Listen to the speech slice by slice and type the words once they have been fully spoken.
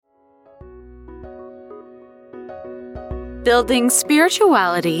building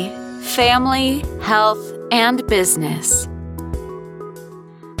spirituality, family, health, and business.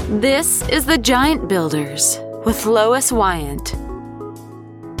 This is the Giant Builders with Lois Wyant.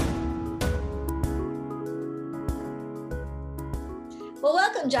 Well,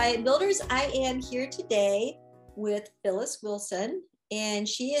 welcome, Giant Builders. I am here today with Phyllis Wilson, and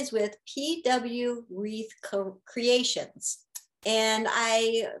she is with PW Wreath Creations. And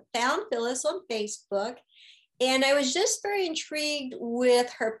I found Phyllis on Facebook, and I was just very intrigued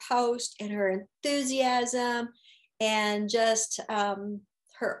with her post and her enthusiasm and just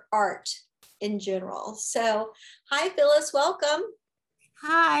her art in general. So, hi, Phyllis, welcome.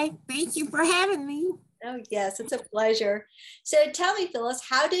 Hi, thank you for having me. Oh, yes, it's a pleasure. So tell me, Phyllis,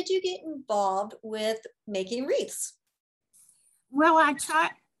 how did you get involved with making wreaths? Well,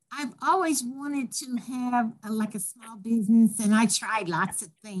 I've always wanted to have like a small business, and I tried lots of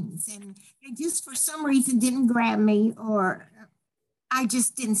things, and they just for some reason didn't grab me, or I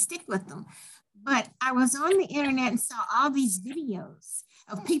just didn't stick with them. But I was on the internet and saw all these videos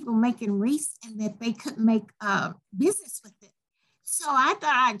of people making wreaths and that they could make business with it. So I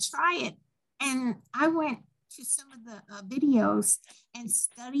thought I'd try it. And I went to some of the videos and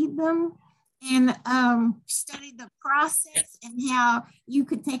studied them and studied the process and how you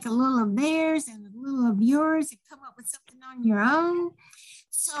could take a little of theirs and a little of yours and come up with something on your own.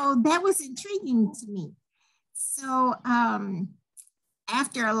 So that was intriguing to me. So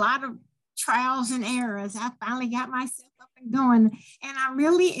after a lot of trials and errors, I finally got myself up and going, and I'm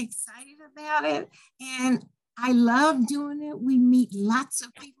really excited about it. And I love doing it. We meet lots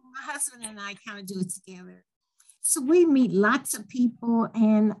of people. My husband and I kind of do it together. So we meet lots of people,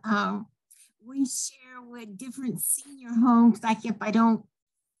 and we share with different senior homes. Like if I don't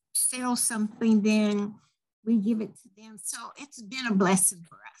sell something, then we give it to them. So it's been a blessing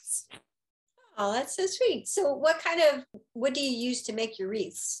for us. Oh, that's so sweet. So what do you use to make your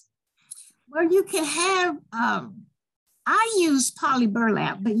wreaths? Well, you can have, I use poly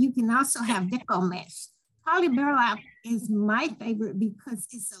burlap, but you can also have Decor mesh. Poly burlap is my favorite because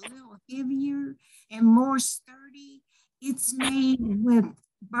it's a little heavier and more sturdy. It's made with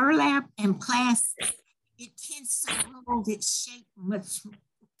burlap and plastic. It tends to hold its shape much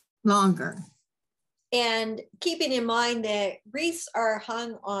longer. And keeping in mind that wreaths are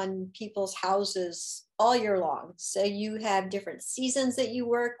hung on people's houses all year long. So you have different seasons that you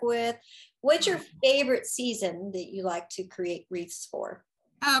work with. What's your favorite season that you like to create wreaths for?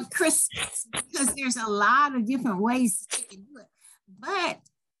 Christmas, because there's a lot of different ways that you can do it. But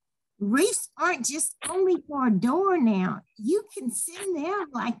wreaths aren't just only for a door now. You can send them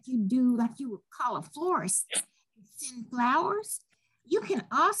like you would call a florist. You send flowers. You can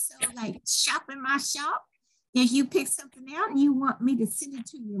also like shop in my shop. If you pick something out and you want me to send it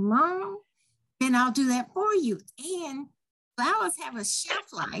to your mom, then I'll do that for you. And flowers have a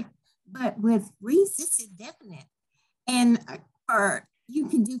shelf life, but with wreaths, it's indefinite. And you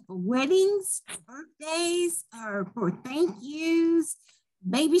can do for weddings, birthdays, or for thank yous,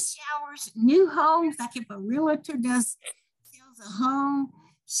 baby showers, new homes. Like if a realtor sells a home,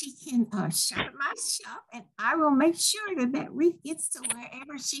 she can shop at my shop, and I will make sure that wreath gets to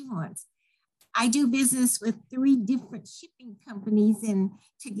wherever she wants. I do business with 3 different shipping companies, and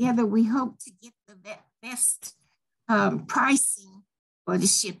together we hope to get the best pricing for the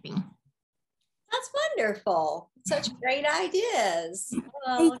shipping. That's wonderful. Such great ideas.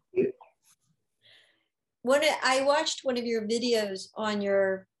 Well, I watched one of your videos on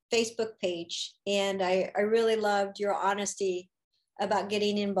your Facebook page, and I really loved your honesty about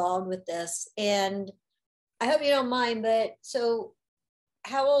getting involved with this. And I hope you don't mind, but so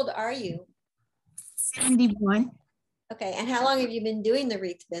how old are you? 71. Okay. And how long have you been doing the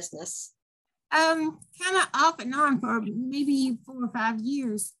wreath business? Kind of off and on for maybe 4 or 5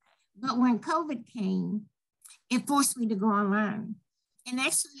 years. But when COVID came, it forced me to go online. And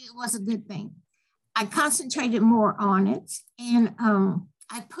actually, it was a good thing. I concentrated more on it, and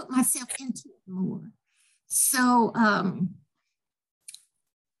I put myself into it more. So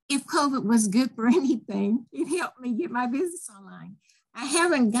if COVID was good for anything, it helped me get my business online. I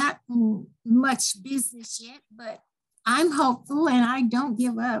haven't gotten much business yet, but I'm hopeful and I don't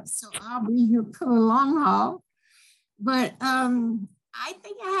give up. So I'll be here for the long haul. But I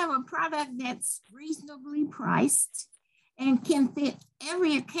think I have a product that's reasonably priced and can fit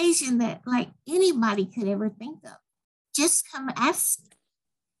every occasion that like anybody could ever think of. Just come ask.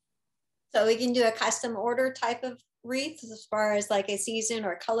 So we can do a custom order type of wreath as far as like a season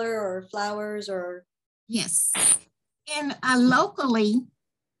or color or flowers or. Yes. And locally,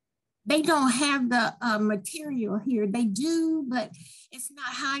 they don't have the material here. They do, but it's not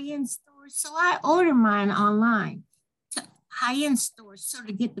high-end stores. So I order mine online. high-end stores so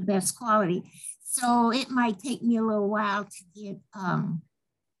to get the best quality. So it might take me a little while to get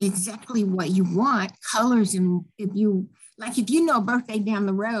exactly what you want, colors, and if you know a birthday down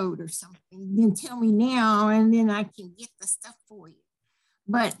the road or something, then tell me now and then I can get the stuff for you.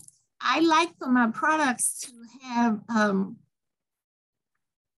 But I like for my products to have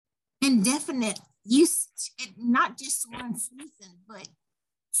indefinite usage, not just one season, but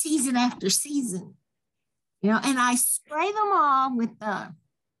season after season. And I spray them all with a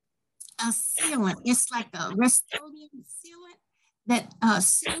sealant. It's like a Rust-Oleum sealant that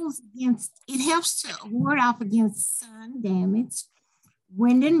seals against, it helps to ward off against sun damage,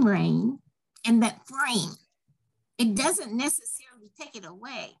 wind and rain, and that frame. It doesn't necessarily take it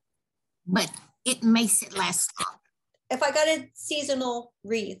away, but it makes it last longer. If I got a seasonal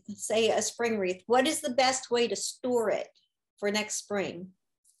wreath, say a spring wreath, what is the best way to store it for next spring?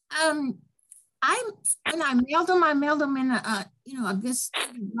 When I mailed them in a good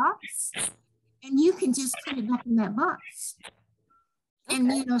sturdy box, and you can just put it back in that box,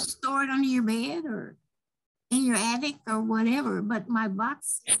 and store it under your bed or in your attic or whatever. But my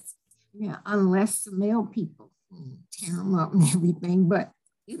boxes, unless the mail people tear them up and everything, but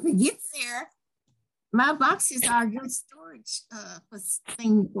if it gets there, my boxes are a good storage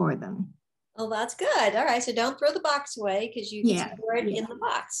thing for them. Oh, that's good. All right, so don't throw the box away because you can store it in the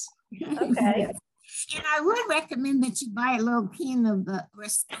box. Okay. And I would recommend that you buy a little can of the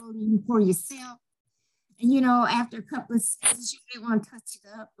Rust-Oleum for yourself. And, after a couple of seasons, you may want to touch it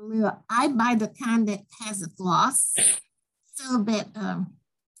up a little. I buy the kind that has a gloss so that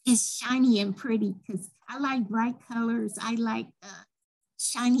it's shiny and pretty, because I like bright colors. I like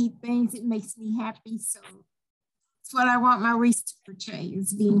shiny things. It makes me happy. So it's what I want my wreath to portray,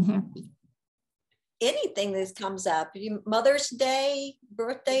 is being happy. Anything that comes up, Mother's Day,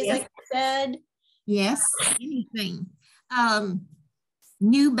 birthdays, like you said. Yes, anything.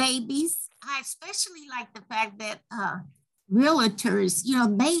 New babies. I especially like the fact that realtors,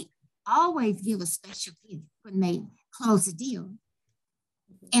 they always give a special gift when they close a deal.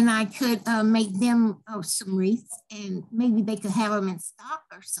 And I could make them some wreaths, and maybe they could have them in stock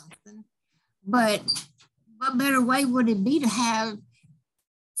or something. But what better way would it be to have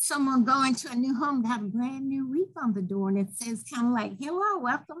someone go into a new home to have a brand new wreath on the door, and it says kind of like, "Hello,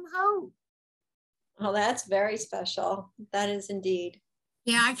 welcome home." Oh, that's very special. That is indeed.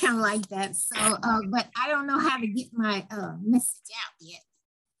 Yeah, I kind of like that. So, but I don't know how to get my message out yet.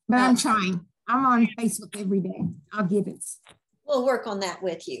 But I'm trying. I'm on Facebook every day. I'll get it. We'll work on that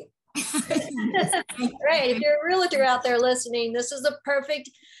with you. Right. If you're a realtor out there listening, this is a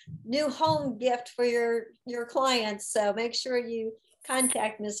perfect new home gift for your clients. So make sure you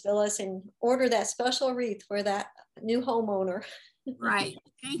contact Ms. Phyllis and order that special wreath for that new homeowner. Right.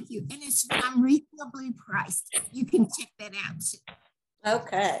 Thank you. And I'm reasonably priced. You can check that out too.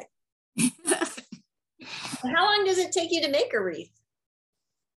 Okay. How long does it take you to make a wreath?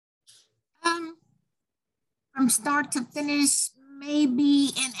 From start to finish,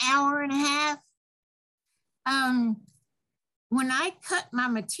 maybe an hour and a half. When I cut my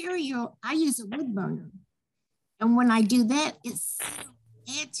material, I use a wood burner. And when I do that, it's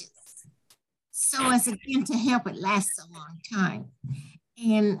edges. So as again, to help it last a long time.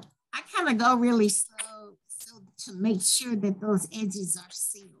 And I kind of go really slow so to make sure that those edges are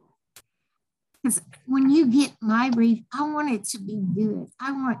sealed. Because when you get my wreath, I want it to be good.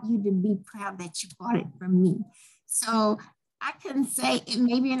 I want you to be proud that you bought it from me. So I couldn't say it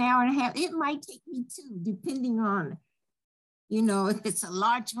maybe an hour and a half. It might take me two, depending on, if it's a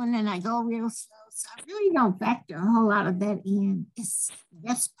large one and I go real slow. So I really don't factor a whole lot of that in.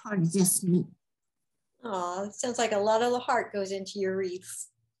 That's part of just me. Oh, it sounds like a lot of the heart goes into your wreaths.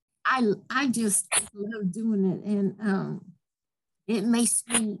 I just love doing it, and it makes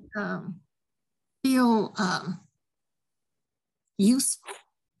me feel useful,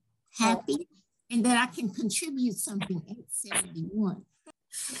 happy, and that I can contribute something at 71.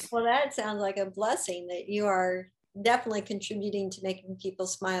 Well, that sounds like a blessing that you are definitely contributing to making people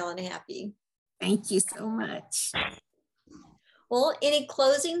smile and happy. Thank you so much. Well, any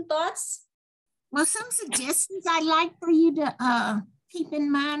closing thoughts? Well, some suggestions I'd like for you to keep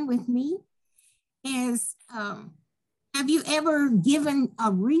in mind with me is, have you ever given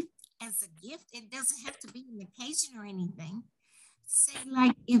a wreath as a gift? It doesn't have to be an occasion or anything. Say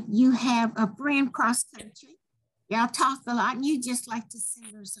like if you have a friend cross country, y'all talk a lot and you just like to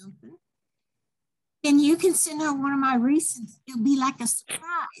send her something, then you can send her one of my wreaths and it'll be like a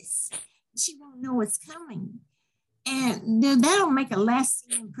surprise. She won't know what's coming. And that'll make a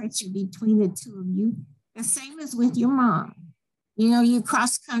lasting impression between the two of you. The same as with your mom. You're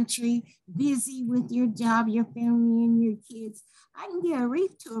cross country, busy with your job, your family, and your kids. I can get a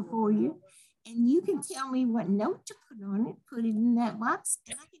wreath tour for you, and you can tell me what note to put on it, put it in that box,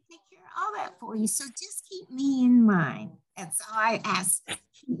 and I can take care of all that for you. So just keep me in mind. That's all I ask.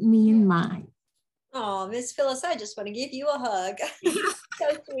 Keep me in mind. Oh, Miss Phyllis, I just want to give you a hug. So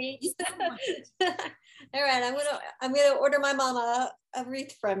sweet. All right, I'm gonna order my mama a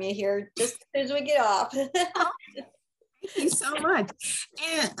wreath from you here just as soon as we get off. Thank you so much.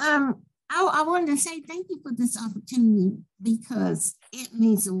 And I wanted to say thank you for this opportunity because it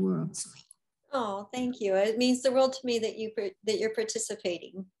means the world to me. Oh, thank you. It means the world to me that you're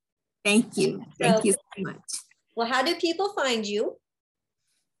participating. Thank you. Thank you so much. Well, how do people find you?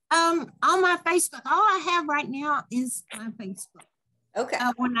 On my Facebook. All I have right now is my Facebook. Okay.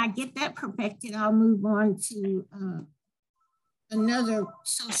 When I get that perfected, I'll move on to another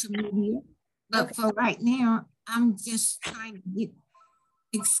social media. But for right now, I'm just trying to get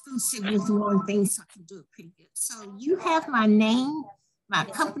exclusive with one thing so I can do it pretty good. So you have my name, my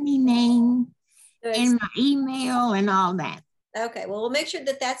company name, and my email and all that. Okay, well, we'll make sure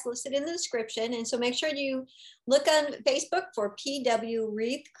that that's listed in the description. And so make sure you look on Facebook for PW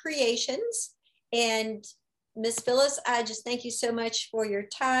Wreath Creations. And Miss Phyllis, I just thank you so much for your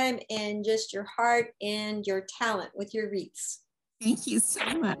time and just your heart and your talent with your wreaths. Thank you so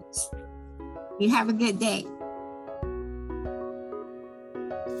much. You have a good day.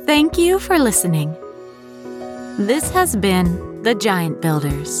 Thank you for listening. This has been The Giant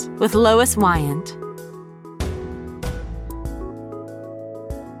Builders with Lois Wyant.